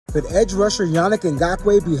Could edge rusher Yannick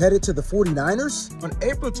Ngakoue be headed to the 49ers? On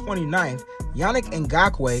April 29th, Yannick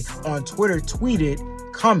Ngakoue on Twitter tweeted,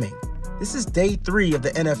 "Coming." This is day 3 of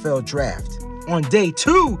the NFL draft. On day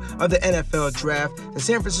 2 of the NFL draft, the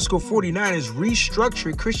San Francisco 49ers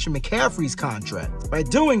restructured Christian McCaffrey's contract. By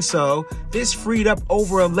doing so, this freed up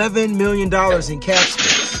over $11 million in cap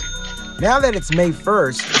space. Now that it's May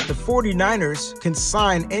 1st, the 49ers can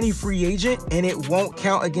sign any free agent and it won't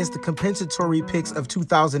count against the compensatory picks of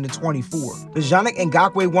 2024. Does Yannick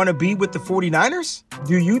Ngakoue want to be with the 49ers?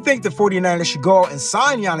 Do you think the 49ers should go out and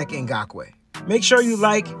sign Yannick Ngakoue? Make sure you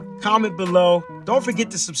like, comment below. Don't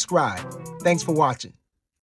forget to subscribe. Thanks for watching.